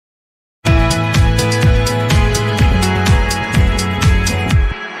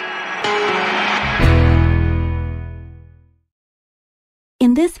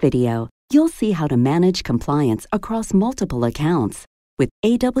In this video, you'll see how to manage compliance across multiple accounts with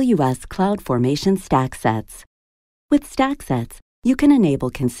AWS CloudFormation StackSets. With StackSets, you can enable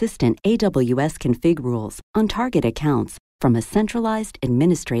consistent AWS config rules on target accounts from a centralized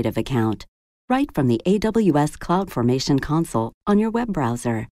administrative account, right from the AWS CloudFormation Console on your web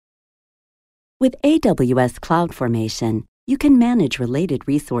browser. With AWS CloudFormation, you can manage related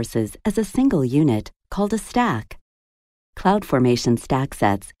resources as a single unit called a stack. CloudFormation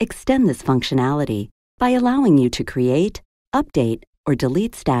StackSets extend this functionality by allowing you to create, update, or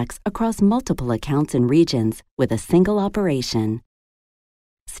delete stacks across multiple accounts and regions with a single operation.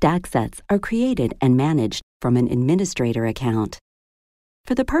 StackSets are created and managed from an administrator account.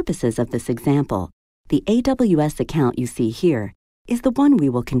 For the purposes of this example, the AWS account you see here is the one we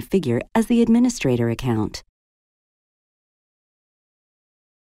will configure as the administrator account.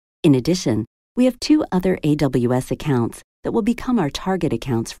 In addition, we have two other AWS accounts that will become our target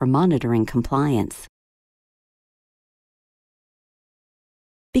accounts for monitoring compliance.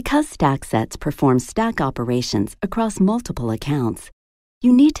 Because StackSets performs stack operations across multiple accounts,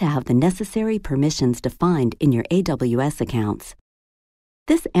 you need to have the necessary permissions defined in your AWS accounts.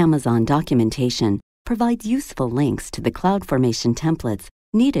 This Amazon documentation provides useful links to the CloudFormation templates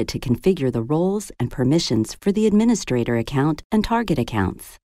needed to configure the roles and permissions for the administrator account and target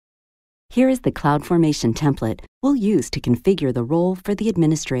accounts. Here is the CloudFormation template we'll use to configure the role for the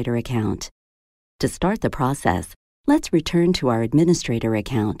administrator account. To start the process, let's return to our administrator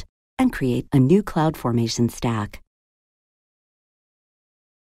account and create a new CloudFormation stack.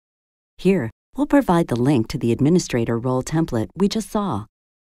 Here, we'll provide the link to the administrator role template we just saw.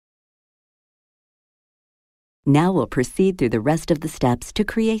 Now we'll proceed through the rest of the steps to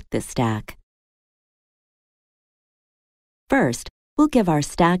create this stack. First, we'll give our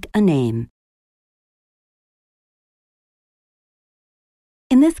stack a name.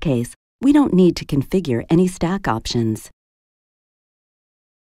 In this case, we don't need to configure any stack options.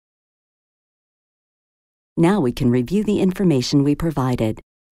 Now we can review the information we provided,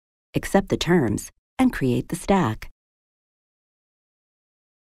 accept the terms, and create the stack.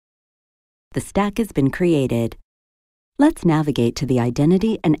 The stack has been created. Let's navigate to the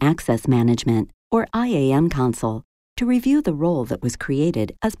Identity and Access Management, or IAM console, to review the role that was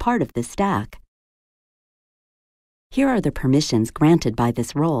created as part of this stack. Here are the permissions granted by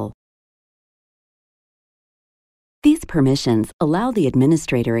this role. These permissions allow the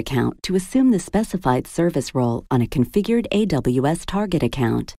administrator account to assume the specified service role on a configured AWS target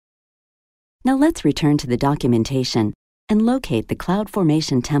account. Now let's return to the documentation and locate the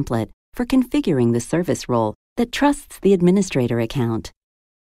CloudFormation template for configuring the service role that trusts the administrator account.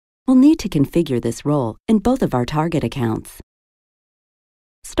 We'll need to configure this role in both of our target accounts.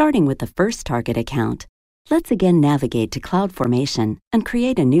 Starting with the first target account, let's again navigate to CloudFormation and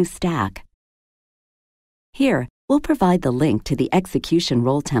create a new stack. Here, we'll provide the link to the execution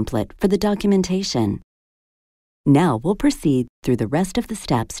role template for the documentation. Now we'll proceed through the rest of the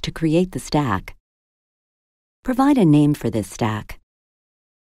steps to create the stack. Provide a name for this stack.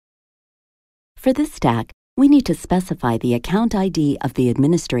 For this stack, we need to specify the account ID of the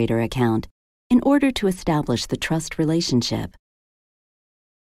administrator account in order to establish the trust relationship.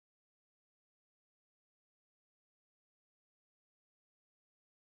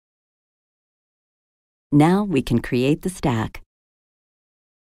 Now we can create the stack.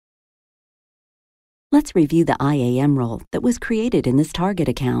 Let's review the IAM role that was created in this target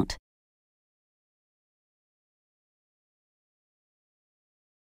account.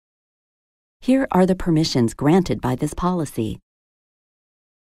 Here are the permissions granted by this policy.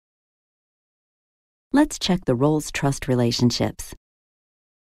 Let's check the role's trust relationships.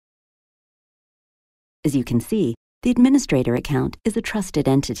 As you can see, the administrator account is a trusted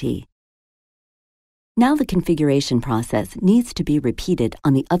entity. Now the configuration process needs to be repeated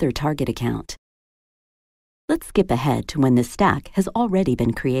on the other target account. Let's skip ahead to when this stack has already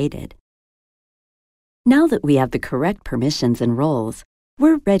been created. Now that we have the correct permissions and roles,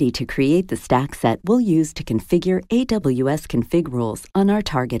 we're ready to create the stack set we'll use to configure AWS config rules on our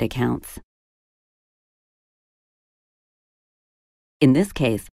target accounts. In this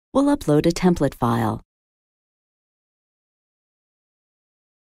case, we'll upload a template file.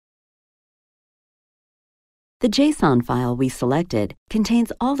 The JSON file we selected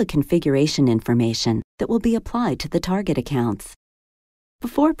contains all the configuration information that will be applied to the target accounts.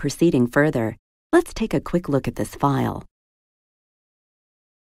 Before proceeding further, let's take a quick look at this file.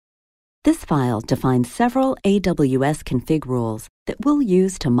 This file defines several AWS config rules that we'll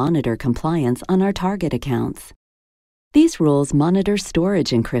use to monitor compliance on our target accounts. These rules monitor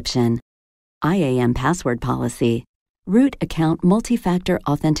storage encryption, IAM password policy, root account multi-factor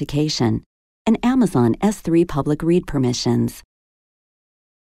authentication, and Amazon S3 public read permissions.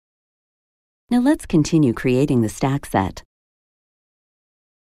 Now let's continue creating the StackSet.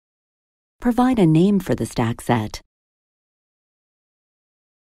 Provide a name for the StackSet.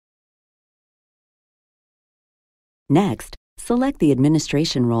 Next, select the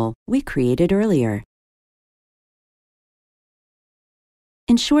administration role we created earlier.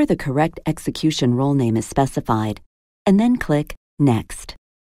 Ensure the correct execution role name is specified, and then click Next.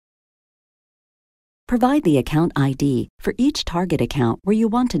 Provide the account ID for each target account where you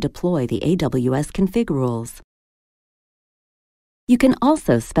want to deploy the AWS Config rules. You can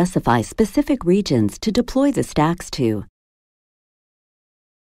also specify specific regions to deploy the stacks to.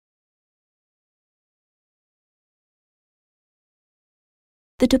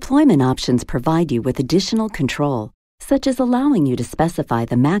 The deployment options provide you with additional control, such as allowing you to specify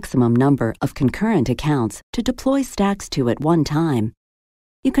the maximum number of concurrent accounts to deploy stacks to at one time.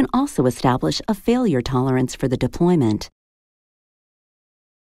 You can also establish a failure tolerance for the deployment.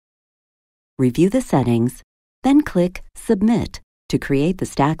 Review the settings, then click Submit to create the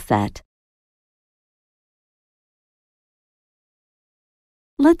StackSet.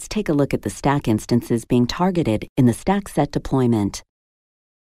 Let's take a look at the stack instances being targeted in the StackSet deployment.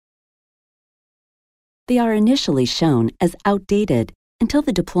 They are initially shown as outdated until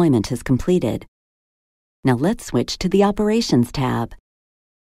the deployment is completed. Now let's switch to the Operations tab.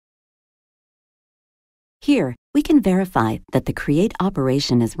 Here, we can verify that the Create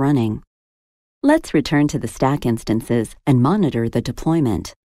operation is running. Let's return to the stack instances and monitor the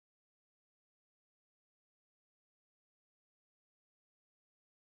deployment.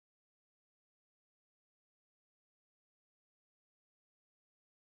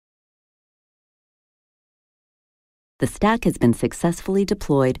 The stack has been successfully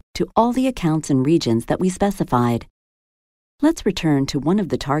deployed to all the accounts and regions that we specified. Let's return to one of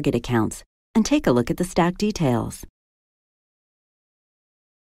the target accounts and take a look at the stack details.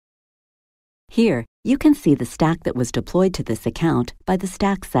 Here, you can see the stack that was deployed to this account by the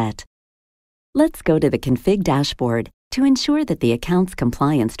StackSet. Let's go to the Config dashboard to ensure that the account's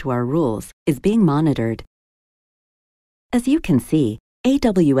compliance to our rules is being monitored. As you can see,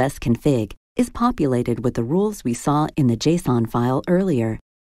 AWS Config is populated with the rules we saw in the JSON file earlier,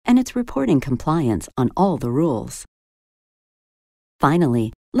 and it's reporting compliance on all the rules.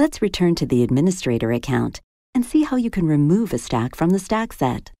 Finally, let's return to the administrator account and see how you can remove a stack from the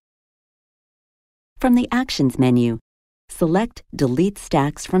StackSet. From the Actions menu, select Delete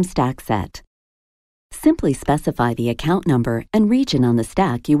Stacks from StackSet. Simply specify the account number and region on the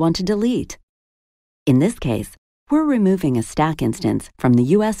stack you want to delete. In this case, we're removing a stack instance from the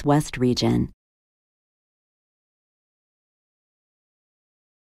US West region.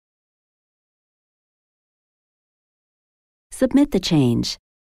 Submit the change.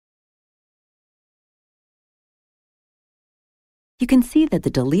 You can see that the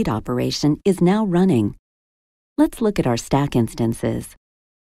delete operation is now running. Let's look at our stack instances.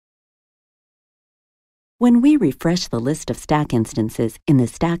 When we refresh the list of stack instances in the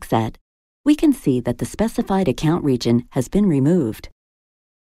StackSet, we can see that the specified account region has been removed.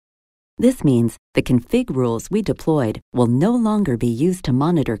 This means the config rules we deployed will no longer be used to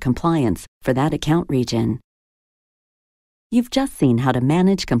monitor compliance for that account region. You've just seen how to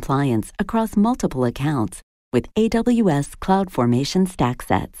manage compliance across multiple accounts with AWS CloudFormation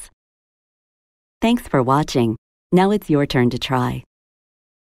StackSets. Thanks for watching. Now it's your turn to try.